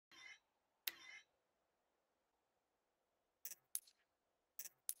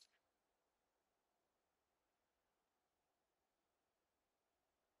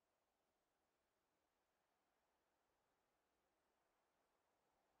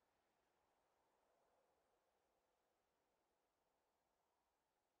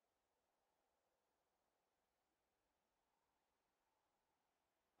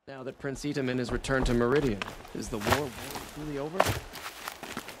Now that Prince Itaman has returned to Meridian, is the war truly over?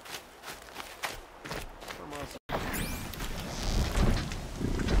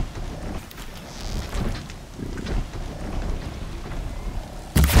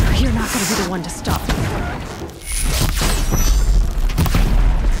 You're not going to be the one to stop me.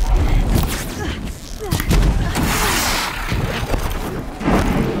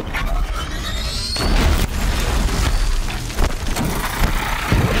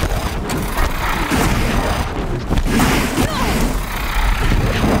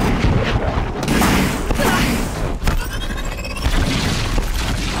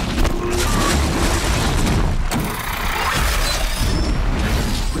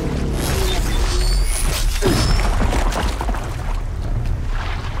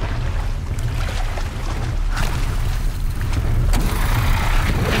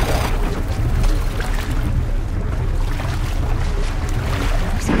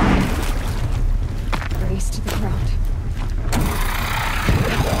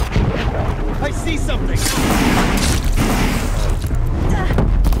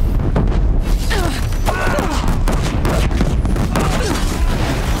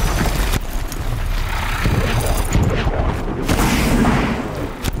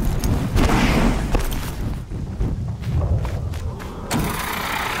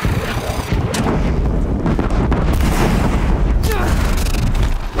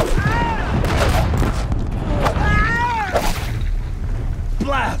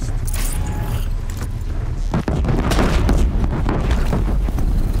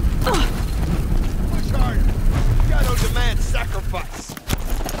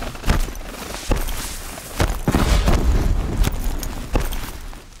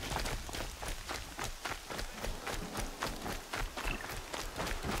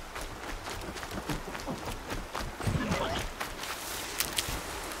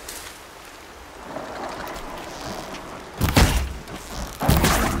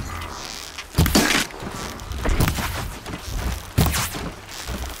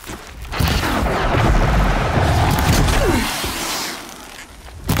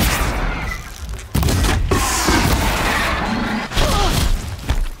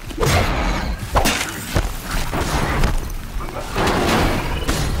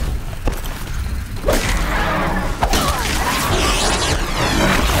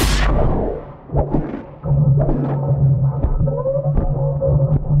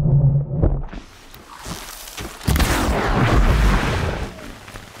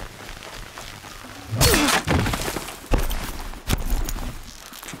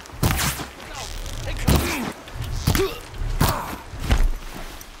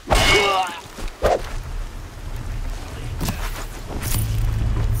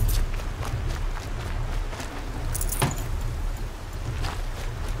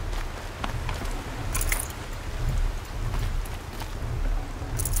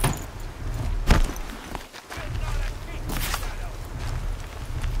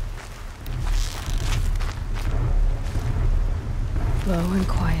 Low and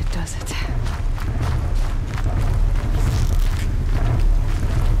quiet does it.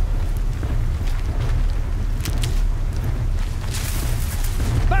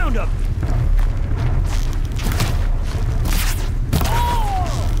 Found him!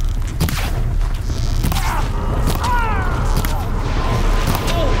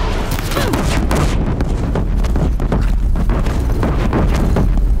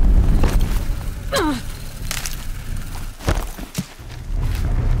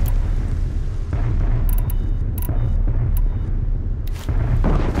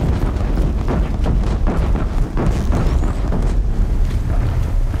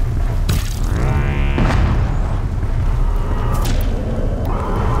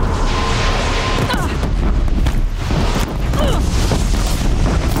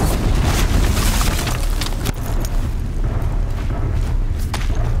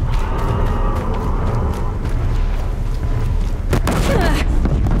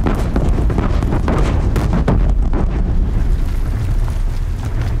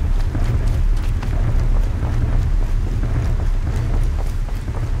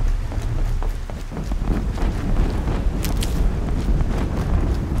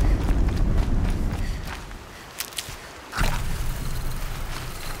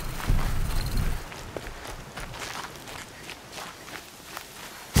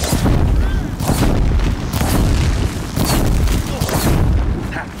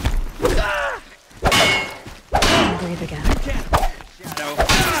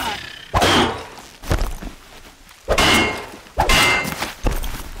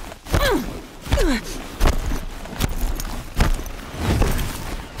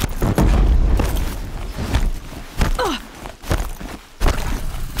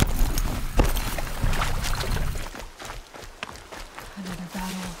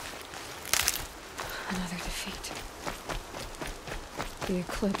 The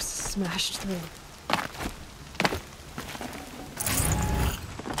Eclipse smashed through.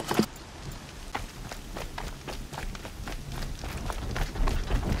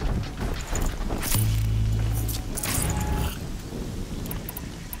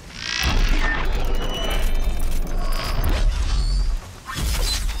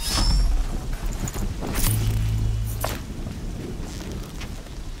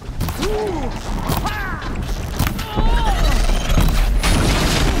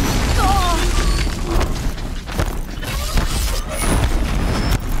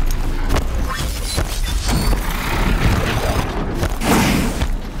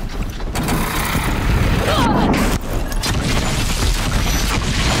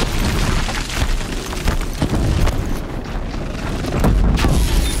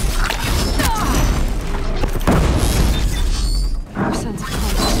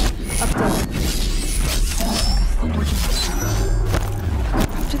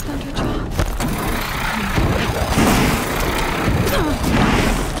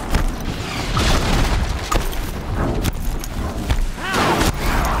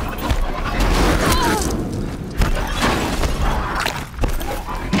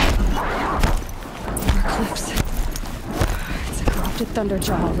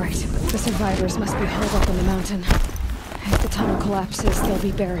 Thunderjaw, all right. The survivors must be holed up in the mountain. If the tunnel collapses, they'll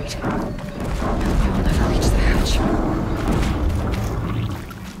be buried. They'll never reach the hatch.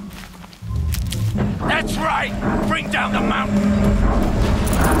 That's right! Bring down the mountain!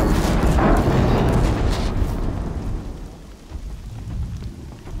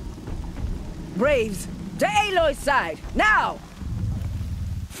 Braves, to Aloy's side, now!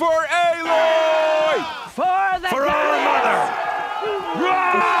 For Aloy! For the For our mother!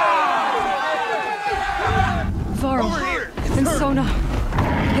 Varl and Sona,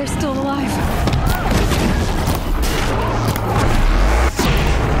 they're still alive.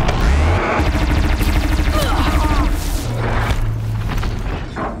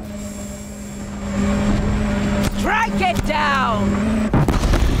 Strike it down!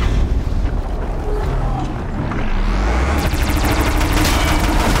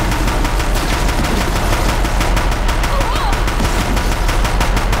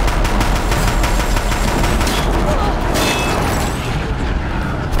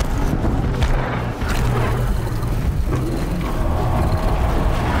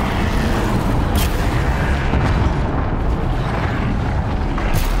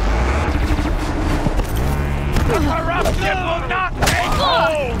 Corruption will not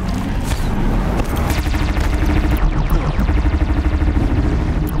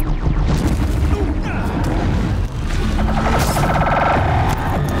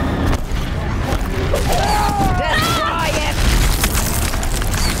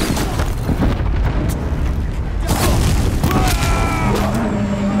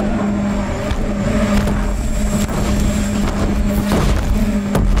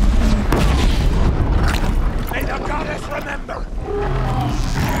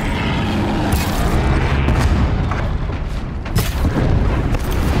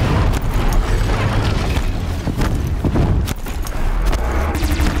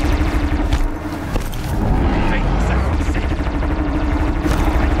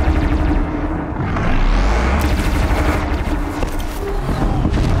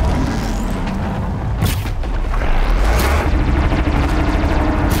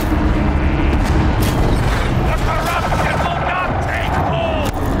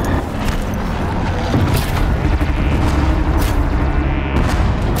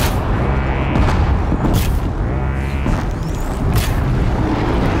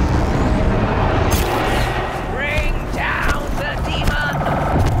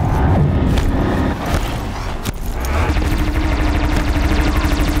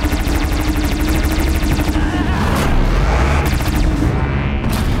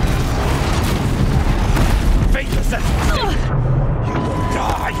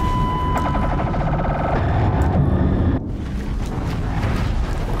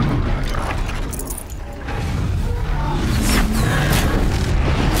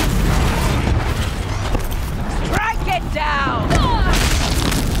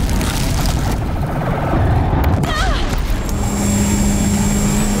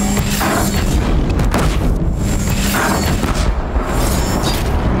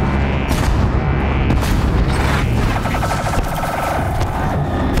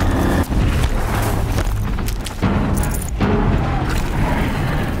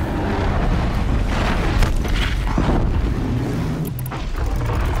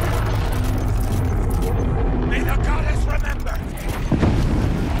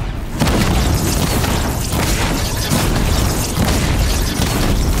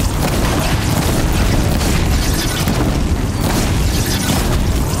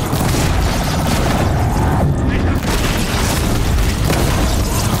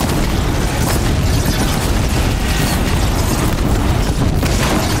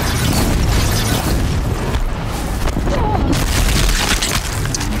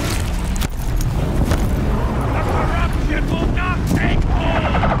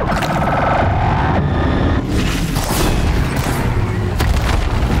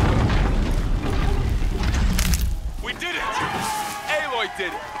Aloy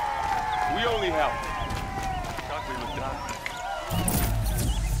did it. We only helped.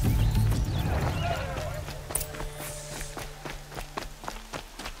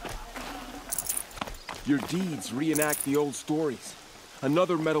 Your deeds reenact the old stories.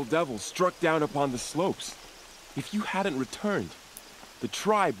 Another metal devil struck down upon the slopes. If you hadn't returned, the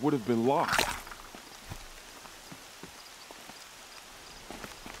tribe would have been lost.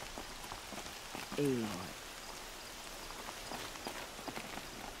 Aloy.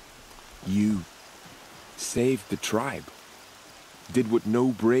 You saved the tribe. Did what no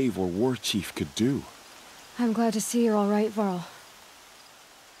brave or war chief could do. I'm glad to see you're all right, Varl.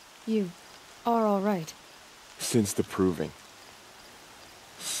 You are all right. Since the proving.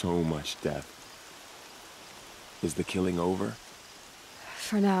 So much death. Is the killing over?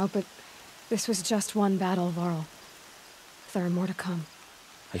 For now, but this was just one battle, Varl. There are more to come.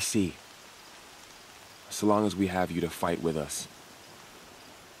 I see. So long as we have you to fight with us,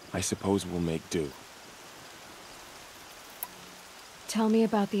 I suppose we'll make do. Tell me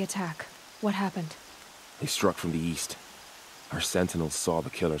about the attack. What happened? They struck from the east. Our sentinels saw the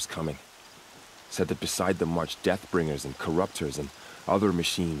killers coming. Said that beside them marched Deathbringers and Corruptors and other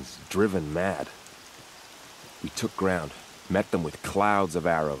machines, driven mad. We took ground, met them with clouds of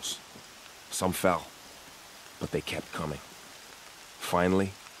arrows. Some fell, but they kept coming.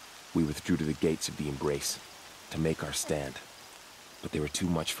 Finally, we withdrew to the gates of the Embrace to make our stand. But they were too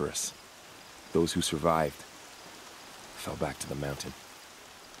much for us. Those who survived fell back to the mountain.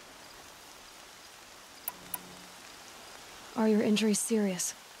 Are your injuries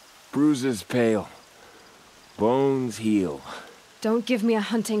serious? Bruises pale. Bones heal. Don't give me a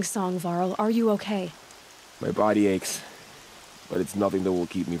hunting song, Varl. Are you okay? My body aches, but it's nothing that will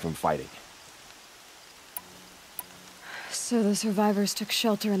keep me from fighting. So the survivors took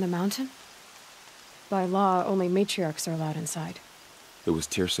shelter in the mountain? By law, only matriarchs are allowed inside. It was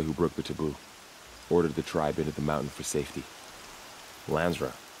Tirsa who broke the taboo. Ordered the tribe into the mountain for safety.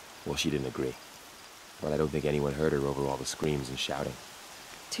 Lansra, well, she didn't agree. But I don't think anyone heard her over all the screams and shouting.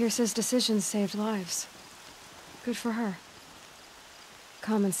 Tirsa's decisions saved lives. Good for her.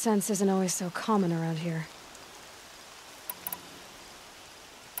 Common sense isn't always so common around here.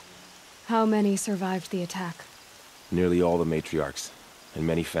 How many survived the attack? Nearly all the matriarchs, and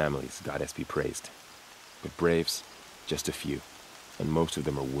many families, goddess be praised. But braves, just a few, and most of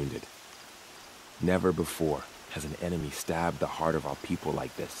them are wounded. Never before has an enemy stabbed the heart of our people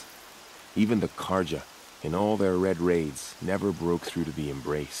like this. Even the Karja, in all their red raids, never broke through to the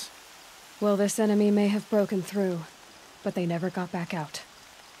Embrace. Well, this enemy may have broken through, but they never got back out.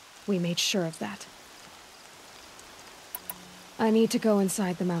 We made sure of that. I need to go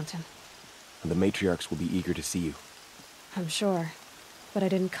inside the mountain. And the matriarchs will be eager to see you. I'm sure, but I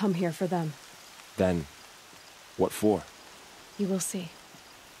didn't come here for them. Then, what for? You will see.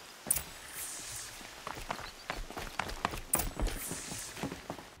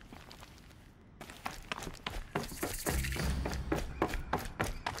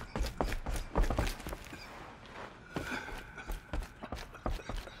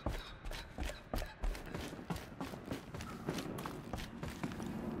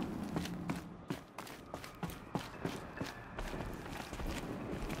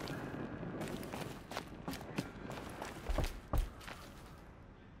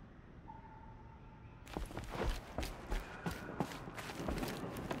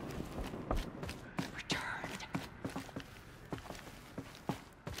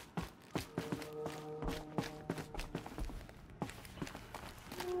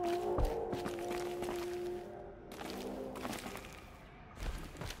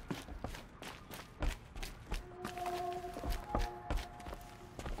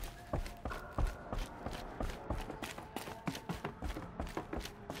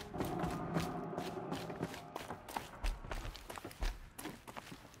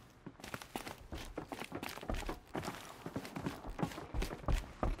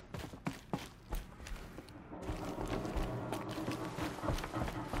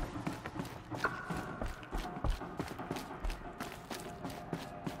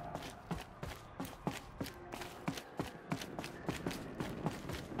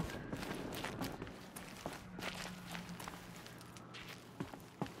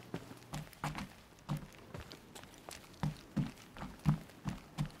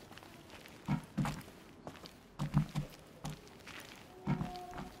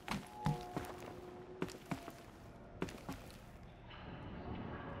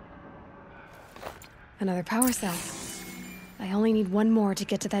 Another power cell. I only need one more to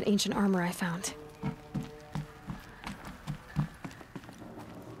get to that ancient armor I found.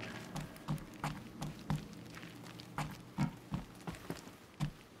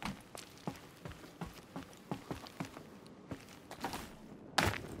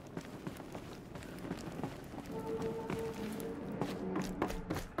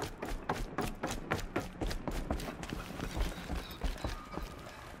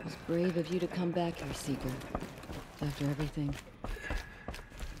 Brave of you to come back here, Seeker. After everything.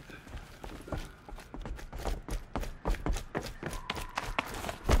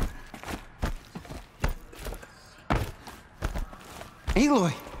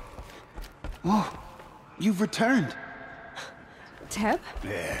 Aloy! Whoa, you've returned. Teb?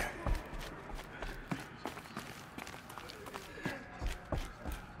 There.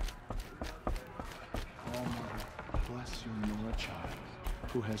 Oh, Mother, bless your Nora child,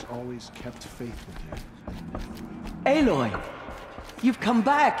 who has always kept faith with you. Aloy! You've come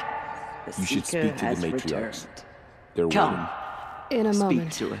back! The You should Seeker speak to has the matriarchs. returned. They're Come, In a speak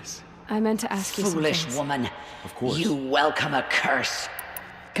moment. to us. I meant to ask you some Foolish things. woman. Of course. You welcome a curse.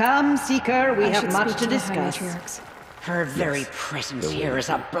 Come, Seeker, we I have should much speak to the High discuss. Matriarchs. Her very presence here is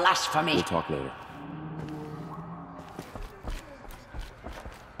a blasphemy. We'll talk later.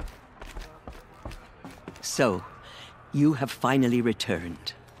 So, you have finally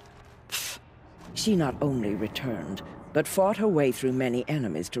returned. She not only returned, but fought her way through many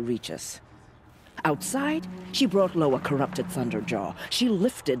enemies to reach us. Outside, she brought low a corrupted Thunderjaw. She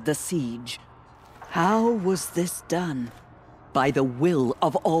lifted the siege. How was this done? By the will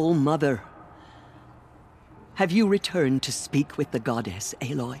of All-Mother. Have you returned to speak with the goddess,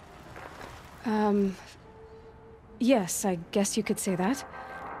 Aloy? Yes, I guess you could say that.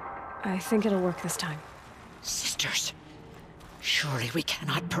 I think it'll work this time. Sisters, surely we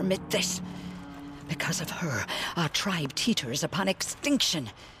cannot permit this. Because of her, our tribe teeters upon extinction.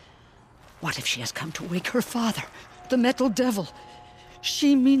 What if she has come to wake her father, the Metal Devil?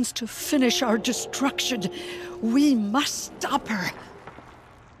 She means to finish our destruction. We must stop her.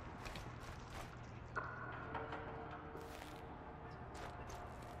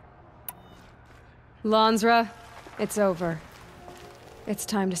 Lansra, it's over. It's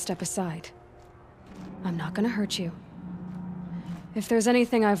time to step aside. I'm not gonna hurt you. If there's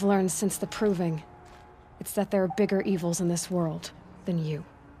anything I've learned since the Proving, it's that there are bigger evils in this world than you.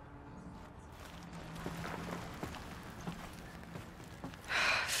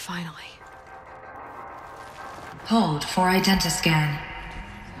 Finally. Hold for identiscan.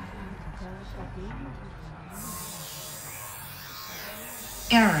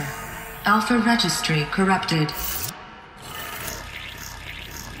 Error. Alpha registry corrupted.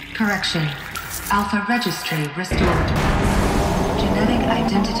 Correction. Alpha registry restored. Genetic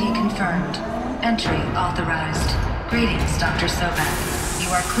identity confirmed. Entry authorized. Greetings, Dr. Sobek. You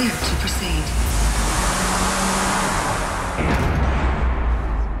are cleared to proceed.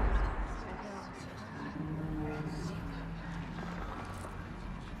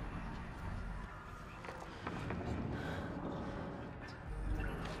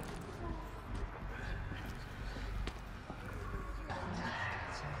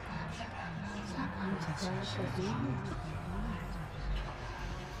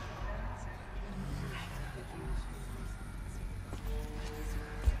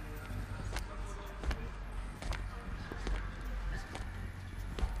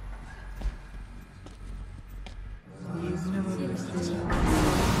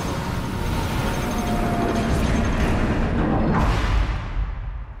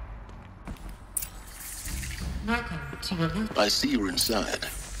 I see you're inside.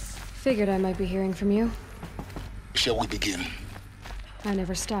 Figured I might be hearing from you. Shall we begin? I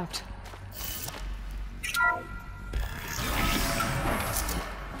never stopped.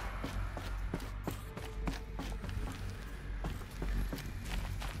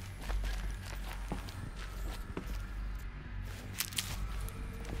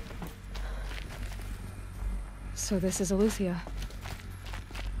 So this is Aletheia.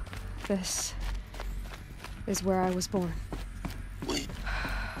 This is where I was born. Wait.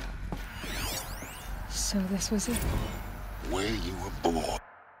 So this was it? Where you were born.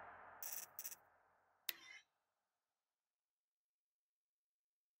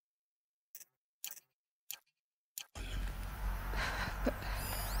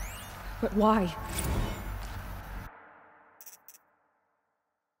 But why?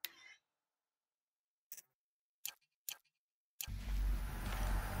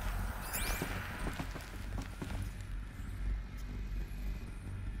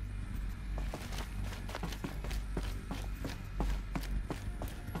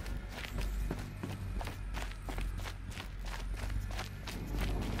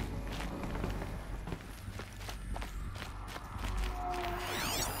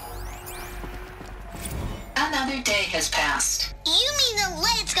 Another day has passed. You mean the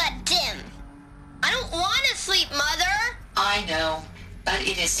lights got dim? I don't want to sleep, Mother! I know, but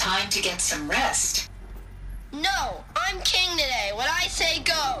it is time to get some rest. No, I'm king today. What I say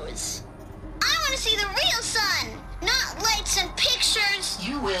goes. I want to see the real sun, not lights and pictures.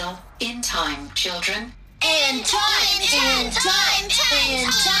 You will. now. In time, children. In time, in time,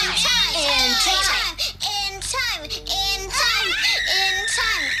 in time, in time, in time, in time, in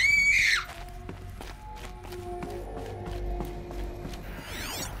time.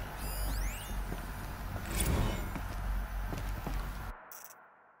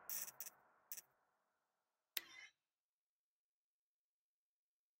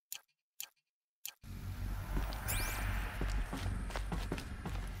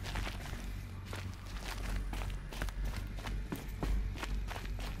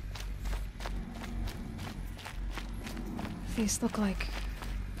 These look like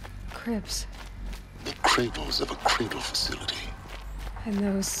cribs. The cradles of a cradle facility. And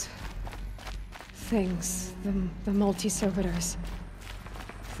those things, the multi-servitors,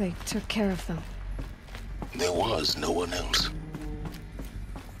 they took care of them. There was no one else.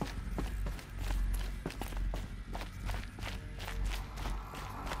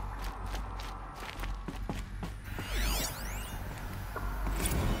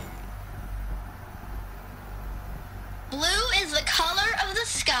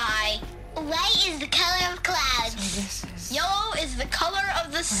 White is the color of clouds. Yellow is the color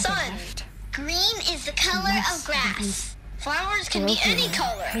of the sun. Green is the color of grass. Flowers can be any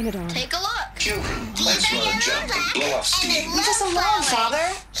color. Take a look. Children, let's run and jump and blow off steam. Leave us alone, Father.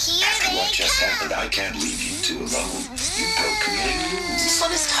 Here After they what just come. happened, I can't leave you two alone. You procreate rules. Just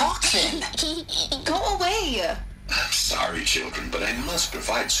let us talk then. Go away. I'm sorry, children, but I must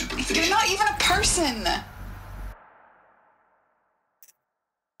provide supervision. You're not even a person.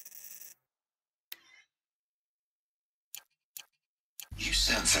 You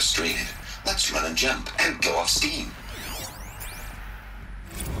sound frustrated. Let's run and jump and blow off steam.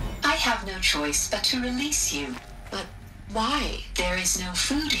 I have no choice but to release you. But why? There is no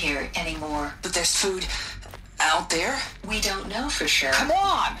food here anymore. But there's food out there? We don't know for sure. Come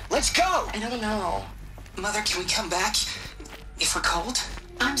on, let's go. I don't know. Mother, can we come back if we're cold?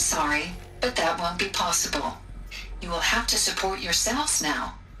 I'm sorry, but that won't be possible. You will have to support yourselves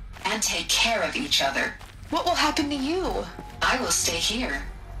now and take care of each other. What will happen to you? I will stay here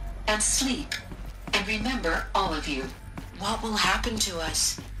and sleep and remember all of you. What will happen to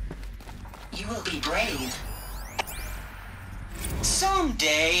us? You will be brave.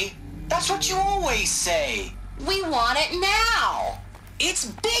 Someday. That's what you always say. We want it now. It's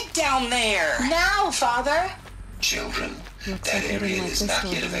big down there. Now, Father. Children, that area is not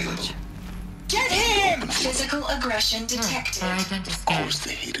yet available. Get him! Physical aggression detected. Of course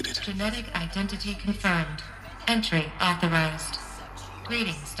they hated it. Genetic identity confirmed. Entry authorized.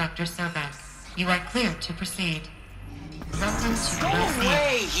 Greetings, Dr. Sobek. You are clear to proceed. Welcome to Go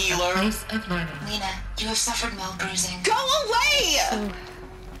away, healer! Place of learning. Lena, you have suffered mild bruising. Go away! So,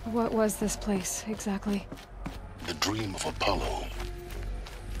 what was this place, exactly? The dream of Apollo.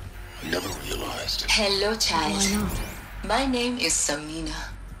 Never realized. Hello, child. Why not? My name is Samina.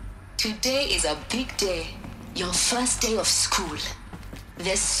 Today is a big day. Your first day of school.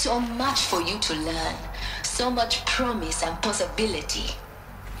 There's so much for you to learn. So much promise and possibility.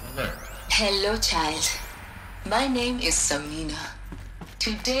 Hello, child. My name is Samina.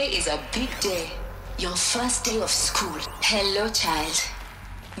 Today is a big day. Your first day of school. Hello, child.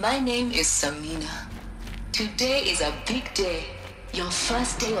 My name is Samina. Today is a big day. Your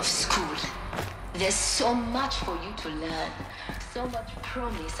first day of school. There's so much for you to learn. So much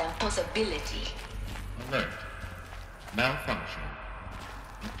promise and possibility. Alert. Malfunction.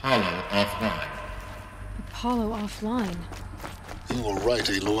 Apollo offline. Apollo offline. You were right,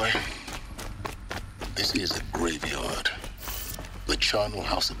 Aloy. This is a graveyard. The charnel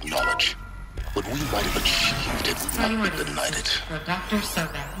house of knowledge. What we might have achieved if we not been denied it. For Dr.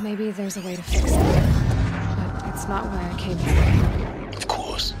 Sobek. Maybe there's a way to fix it. But it's not why I came here. Of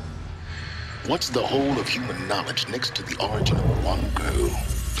course. What's the whole of human knowledge next to the origin of one girl?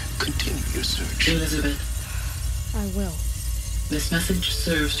 Continue your search. Elizabeth, I will. this message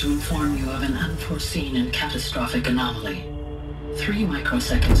serves to inform you of an unforeseen and catastrophic anomaly. 3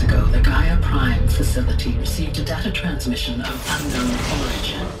 microseconds ago, the Gaia Prime facility received a data transmission of unknown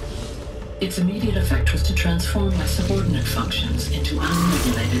origin. Its immediate effect was to transform my subordinate functions into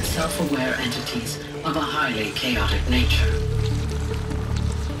unregulated, self-aware entities of a highly chaotic nature.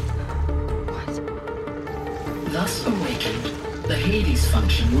 Thus awakened, the Hades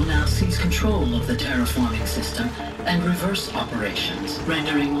function will now seize control of the terraforming system and reverse operations,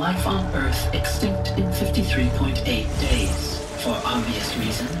 rendering life on Earth extinct in 53.8 days. For obvious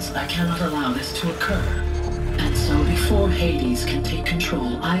reasons, I cannot allow this to occur. And so before Hades can take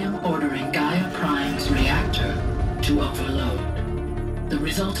control, I am ordering Gaia Prime's reactor to overload. The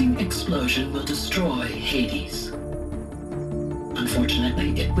resulting explosion will destroy Hades.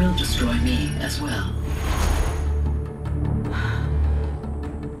 unfortunately, it will destroy me as well.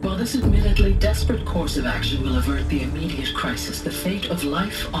 While this admittedly desperate course of action will avert the immediate crisis, the fate of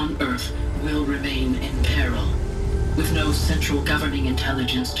life on Earth will remain in peril. With no central governing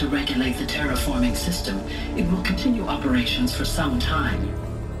intelligence to regulate the terraforming system, it will continue operations for some time,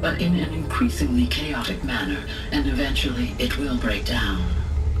 but in an increasingly chaotic manner, and eventually it will break down.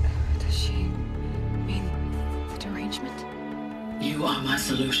 Does she mean the derangement? You are my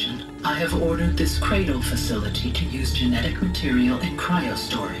solution. I have ordered this cradle facility to use genetic material in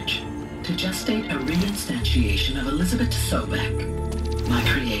cryostorage to gestate a reinstantiation of Elizabeth Sobek, my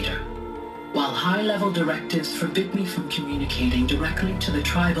creator. While high-level directives forbid me from communicating directly to the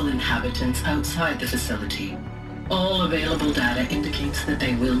tribal inhabitants outside the facility, all available data indicates that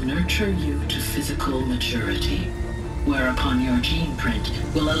they will nurture you to physical maturity, whereupon your gene print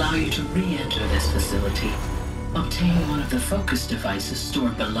will allow you to re-enter this facility, obtain one of the focus devices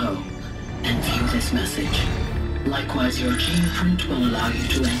stored below, and view this message. Likewise, your gene print will allow you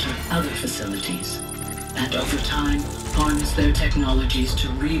to enter other facilities, and over time, harness their technologies to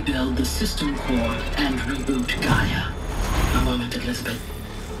rebuild the system core and reboot Gaia. A moment, Elizabeth.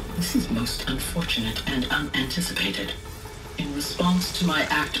 This is most unfortunate and unanticipated. In response to my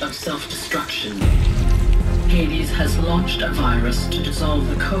act of self-destruction, Hades has launched a virus to dissolve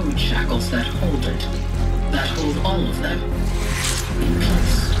the code shackles that hold it, that hold all of them in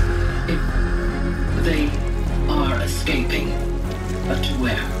place. They are escaping, but to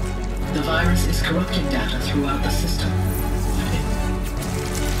where? The virus is corrupting data throughout the system.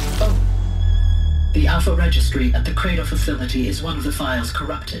 Oh, the Alpha Registry at the Cradle facility is one of the files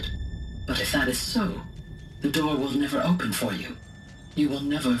corrupted. But if that is so, the door will never open for you. You will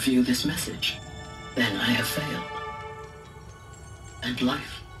never view this message. Then I have failed. And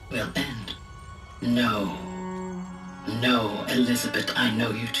life will end. No. No, Elizabeth, I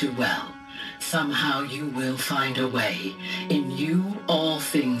know you too well. Somehow you will find a way. In you, all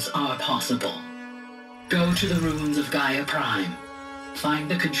things are possible. Go to the ruins of Gaia Prime. Find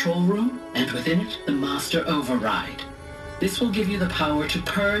the control room, and within it, the Master Override. This will give you the power to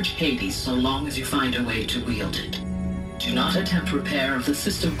purge Hades so long as you find a way to wield it. Do not attempt repair of the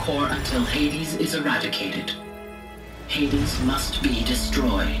system core until Hades is eradicated. Hades must be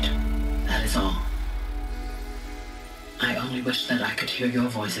destroyed. That is all. I only wish that I could hear your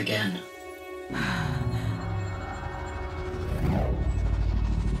voice again.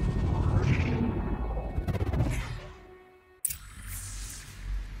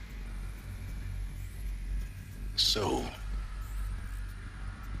 So,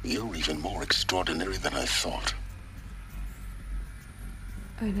 you're even more extraordinary than I thought.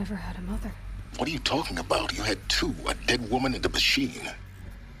 I never had a mother. What are you talking about? You had two, a dead woman and a machine.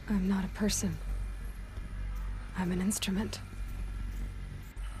 I'm not a person. I'm an instrument.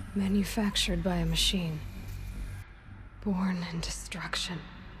 Manufactured by a machine. Born in destruction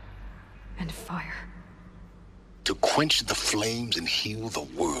and fire. To quench the flames and heal the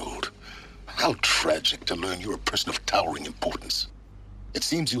world. How tragic to learn you're a person of towering importance. It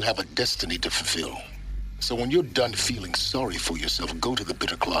seems you have a destiny to fulfill. So when you're done feeling sorry for yourself, go to the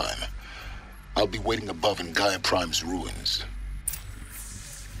bitter climb. I'll be waiting above in Gaia Prime's ruins.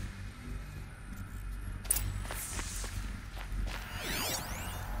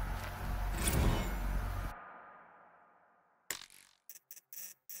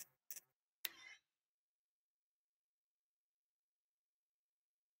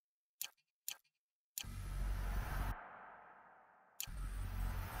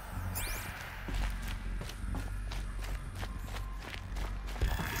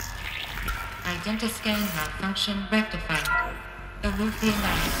 Identiscan malfunction rectified. Elude the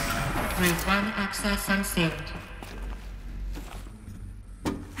anomaly. Route 1 access unsealed.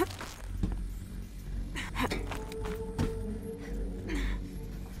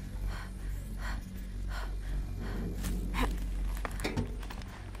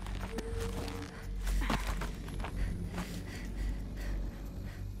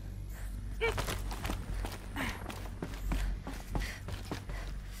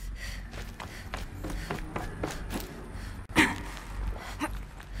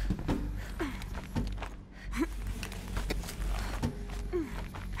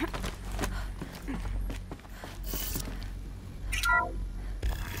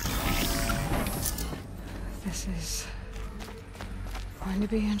 This is going to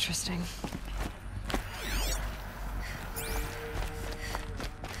be interesting.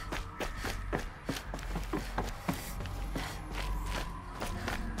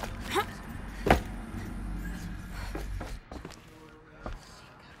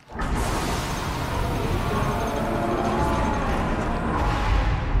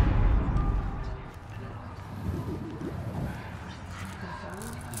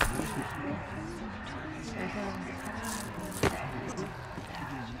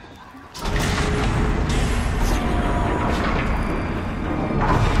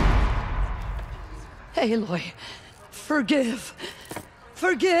 Aloy, forgive.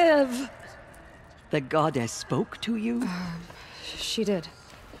 Forgive! The goddess spoke to you? She did.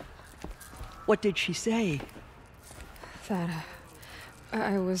 What did she say? That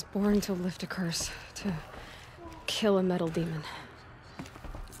I was born to lift a curse, to kill a metal demon.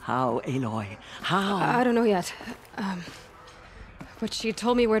 How, Aloy? How? I don't know yet. But she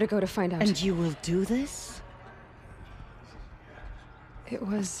told me where to go to find out. And you will do this? It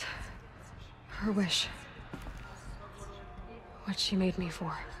was her wish. What she made me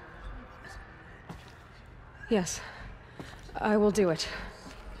for. Yes, I will do it.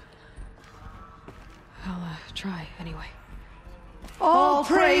 I'll try anyway. All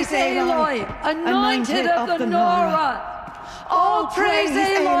praise Aloy, anointed of the Nora! All praise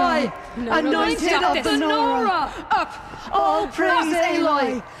Aloy, anointed of the Nora! Up! All praise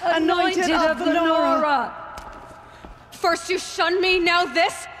Aloy, anointed of the Nora! First you shun me, now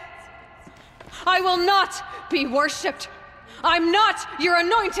this? I will not be worshipped. I'm not your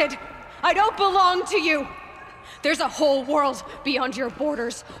anointed. I don't belong to you. There's a whole world beyond your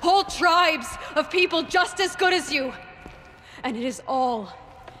borders, whole tribes of people just as good as you. And it is all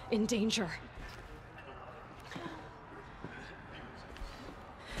in danger.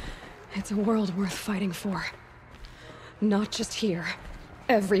 It's a world worth fighting for. Not just here,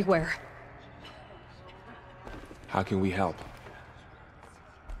 everywhere. How can we help?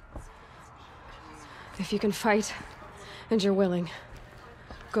 If you can fight, and you're willing,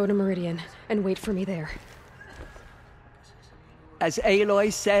 go to Meridian and wait for me there. As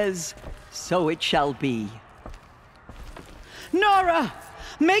Aloy says, so it shall be. Nora!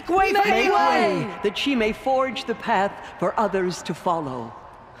 Make way for Make Aloy! way, that she may forge the path for others to follow.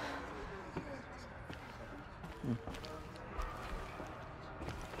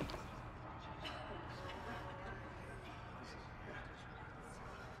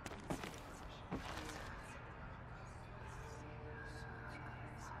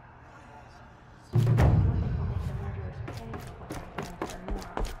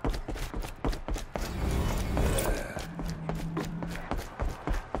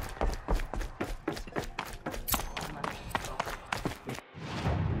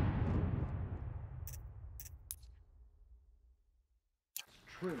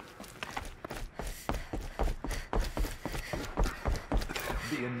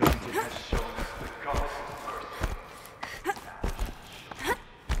 The anointed has shown us the goddess's mercy.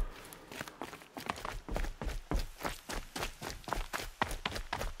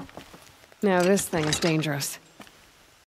 Now this thing is dangerous.